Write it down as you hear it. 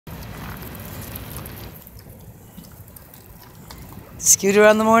Scooter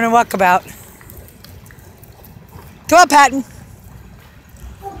on the morning walkabout. Come on, Patton.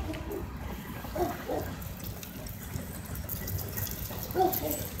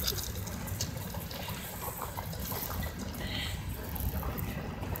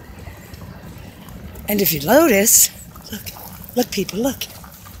 And if you notice, look people, look.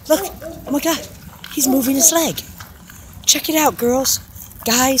 Oh my God, he's moving his leg. Check it out, girls,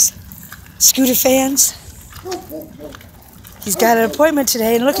 guys, Scooter fans. He's got an appointment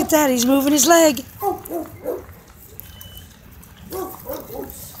today, and look at that, he's moving his leg.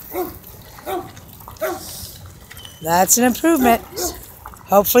 That's an improvement.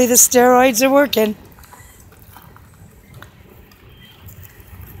 Hopefully the steroids are working.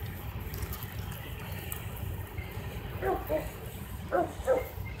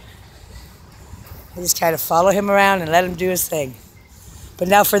 I just kind of follow him around and let him do his thing. But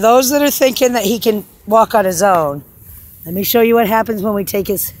now for those that are thinking that he can walk on his own, let me show you what happens when we take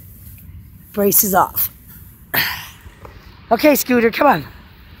his braces off. Okay, Scooter, come on.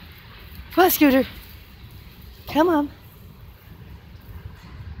 Come on, Scooter. Come on.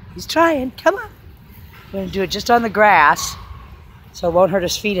 He's trying. Come on. We're going to do it just on the grass so it won't hurt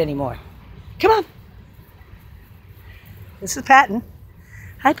his feet anymore. Come on. This is Patton.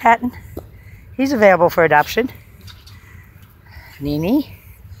 Hi, Patton. He's available for adoption. Nini.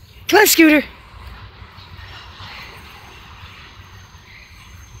 Come on, Scooter.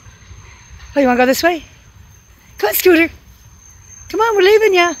 Oh, you want to go this way? Come on, Scooter. Come on, we're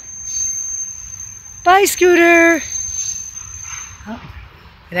leaving ya. Bye, Scooter. Oh.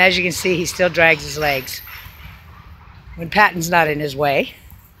 And as you can see, he still drags his legs. When Patton's not in his way.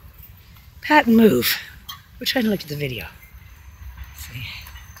 Patton, move. We're trying to look at the video. See?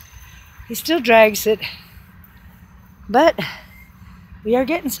 He still drags it. But we are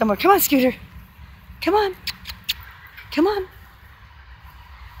getting somewhere. Come on, Scooter. Come on. Come on.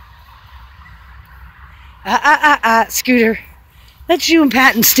 Scooter. Let's you and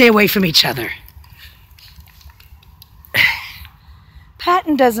Patton stay away from each other.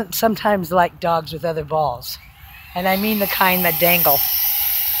 Patton doesn't sometimes like dogs with other balls. And I mean the kind that dangle.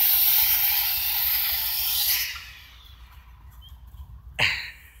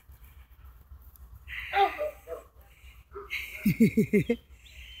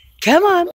 Come on.